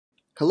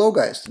Hello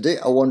guys, today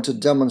I want to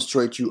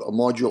demonstrate you a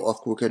module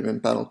of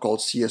QuickAdmin panel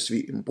called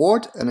CSV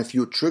Import and a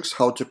few tricks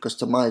how to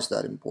customize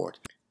that import.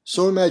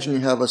 So imagine you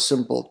have a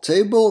simple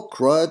table,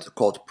 CRUD,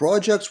 called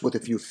projects with a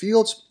few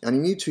fields, and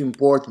you need to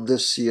import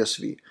this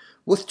CSV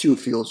with two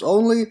fields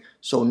only,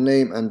 so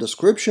name and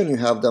description. You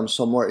have them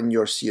somewhere in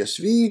your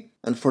CSV,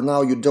 and for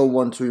now you don't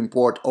want to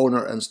import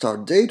owner and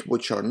start date,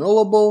 which are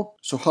nullable.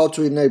 So how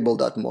to enable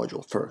that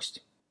module first?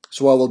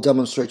 So I will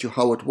demonstrate you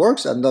how it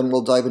works, and then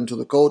we'll dive into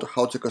the code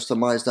how to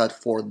customize that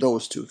for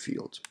those two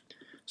fields.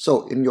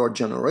 So in your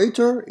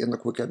generator, in the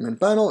QuickAdmin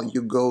panel,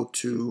 you go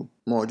to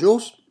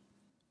Modules,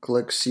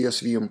 click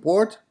CSV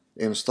Import,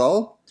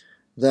 install,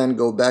 then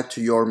go back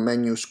to your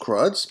menus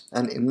CRUDs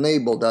and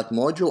enable that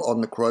module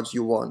on the CRUDs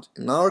you want.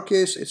 In our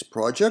case, it's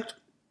Project,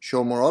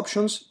 Show More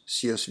Options,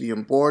 CSV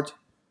Import,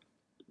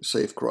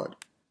 Save CRUD.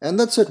 And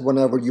that's it.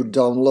 Whenever you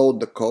download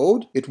the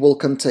code, it will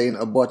contain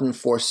a button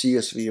for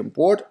CSV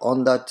Import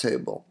on that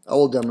table. I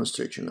will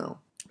demonstrate you now.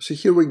 So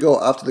here we go.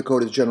 After the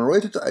code is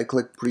generated, I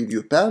click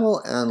Preview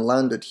Panel and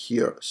landed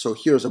here. So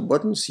here's a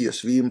button,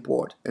 CSV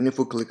Import. And if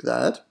we click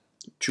that,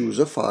 choose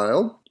a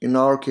file. In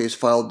our case,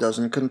 file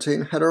doesn't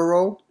contain header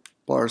row,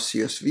 Parse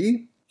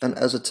CSV. And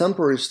as a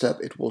temporary step,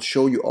 it will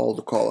show you all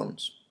the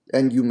columns.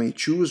 And you may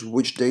choose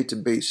which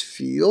database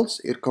fields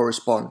it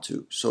corresponds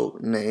to. So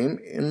name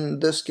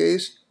in this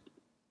case,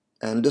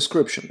 and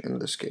description in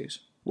this case.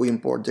 We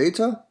import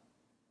data,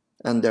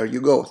 and there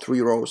you go, 3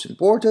 rows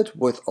imported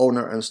with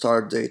owner and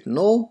start date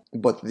null,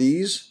 but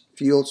these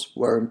fields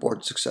were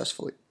imported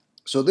successfully.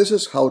 So this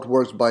is how it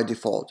works by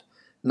default.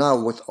 Now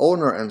with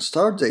owner and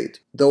start date,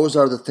 those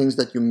are the things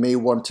that you may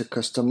want to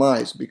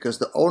customize, because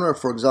the owner,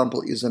 for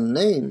example, is a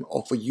name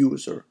of a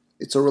user.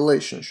 It's a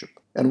relationship.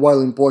 And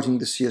while importing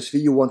the CSV,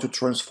 you want to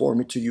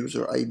transform it to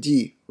user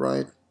ID,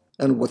 right?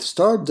 And with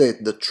start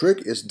date, the trick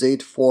is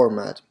date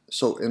format.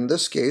 So in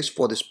this case,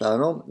 for this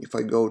panel, if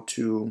I go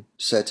to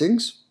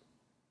settings,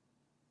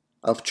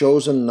 I've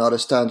chosen not a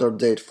standard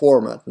date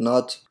format,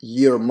 not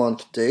year,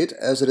 month, date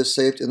as it is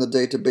saved in the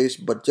database,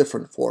 but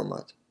different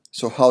format.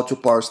 So how to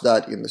parse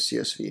that in the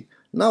CSV.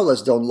 Now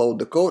let's download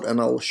the code and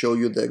I will show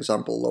you the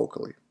example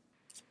locally.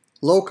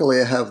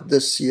 Locally, I have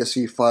this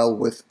CSV file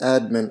with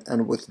admin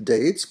and with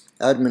dates.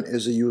 Admin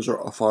is a user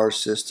of our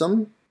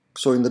system.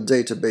 So in the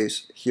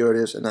database, here it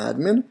is in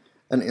admin.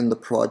 And in the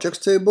projects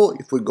table,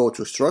 if we go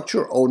to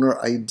structure, owner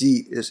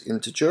ID is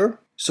integer.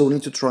 So we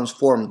need to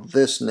transform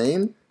this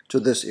name to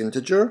this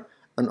integer,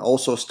 and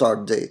also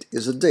start date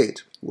is a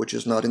date, which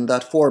is not in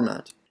that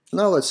format.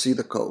 Now let's see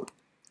the code.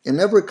 In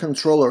every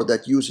controller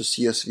that uses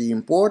CSV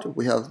import,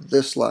 we have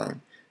this line,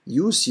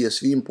 use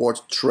CSV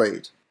import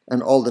trait.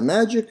 And all the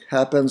magic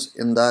happens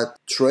in that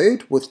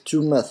trait with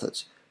two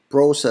methods.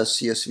 Process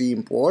CSV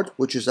import,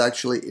 which is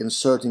actually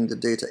inserting the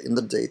data in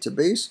the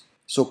database,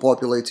 so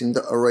populating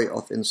the array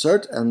of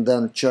insert and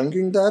then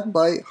chunking that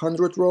by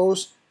 100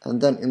 rows and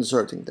then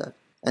inserting that.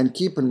 And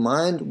keep in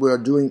mind, we are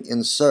doing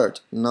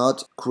insert,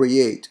 not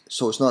create.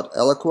 So it's not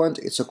eloquent,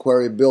 it's a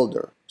query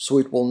builder. So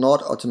it will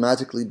not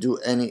automatically do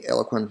any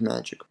eloquent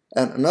magic.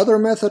 And another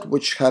method,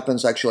 which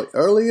happens actually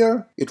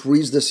earlier, it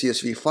reads the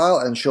CSV file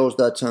and shows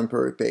that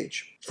temporary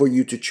page for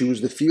you to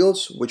choose the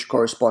fields which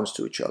corresponds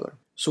to each other.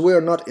 So we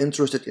are not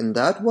interested in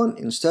that one.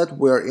 Instead,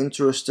 we are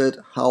interested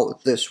how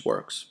this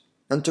works.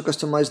 And to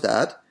customize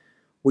that,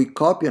 we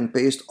copy and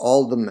paste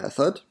all the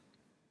method,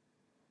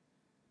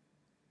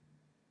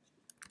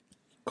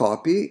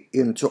 copy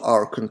into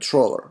our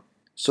controller.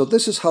 So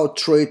this is how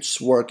traits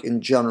work in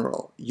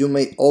general. You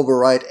may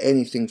override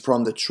anything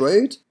from the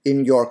trait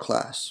in your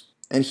class.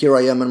 And here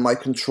I am in my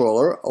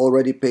controller,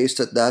 already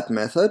pasted that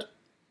method.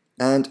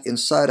 And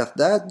inside of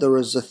that, there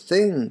is a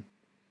thing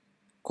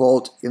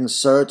called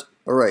insert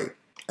array.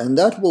 And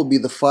that will be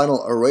the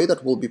final array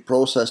that will be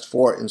processed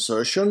for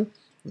insertion.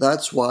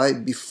 That's why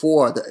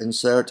before the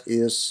insert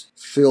is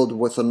filled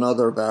with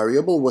another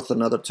variable, with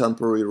another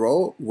temporary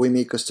row, we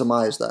may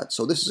customize that.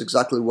 So this is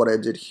exactly what I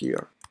did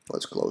here.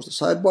 Let's close the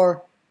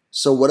sidebar.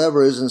 So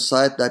whatever is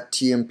inside that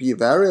TMP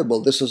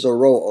variable, this is a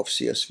row of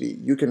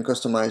CSV. You can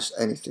customize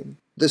anything.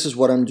 This is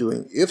what I'm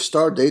doing. If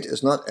start date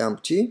is not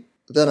empty,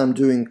 then I'm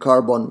doing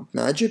carbon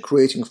magic,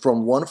 creating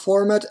from one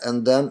format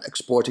and then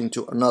exporting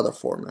to another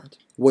format.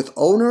 With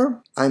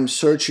owner, I'm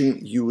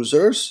searching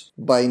users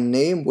by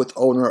name with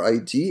owner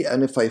ID,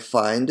 and if I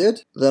find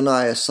it, then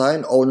I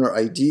assign owner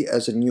ID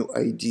as a new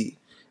ID.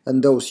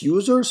 And those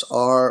users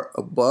are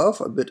above,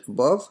 a bit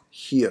above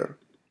here.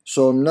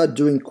 So I'm not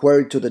doing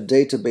query to the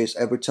database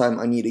every time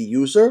I need a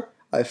user.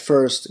 I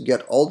first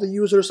get all the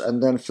users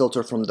and then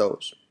filter from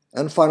those.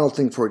 And final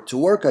thing, for it to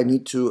work, I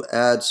need to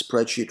add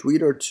spreadsheet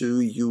reader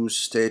to use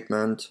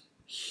statement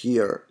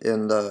here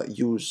in the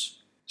use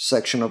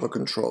section of a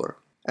controller.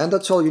 And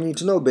that's all you need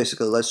to know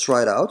basically. Let's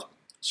try it out.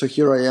 So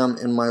here I am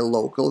in my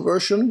local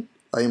version.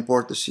 I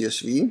import the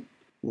CSV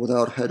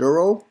without header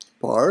row,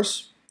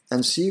 parse,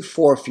 and see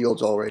 4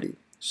 fields already.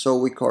 So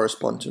we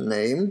correspond to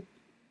name,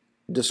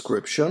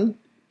 description.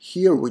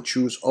 Here we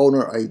choose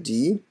owner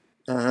ID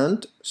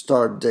and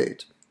start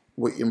date.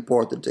 We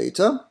import the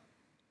data.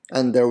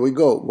 And there we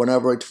go.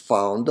 Whenever it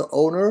found the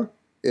owner,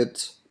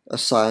 it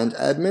assigned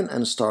admin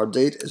and start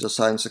date is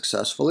assigned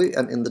successfully.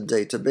 And in the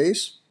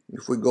database,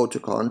 if we go to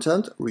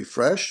content,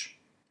 refresh,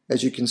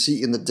 as you can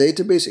see in the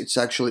database, it's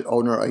actually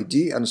owner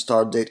ID and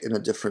start date in a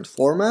different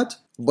format,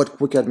 but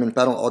Quick Admin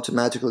Panel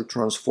automatically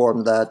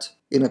transformed that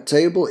in a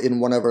table in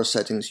whatever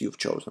settings you've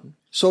chosen.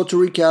 So to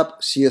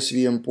recap,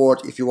 CSV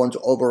Import, if you want to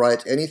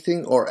overwrite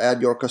anything or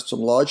add your custom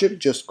logic,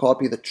 just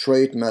copy the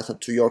trait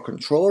method to your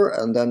controller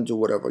and then do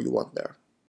whatever you want there.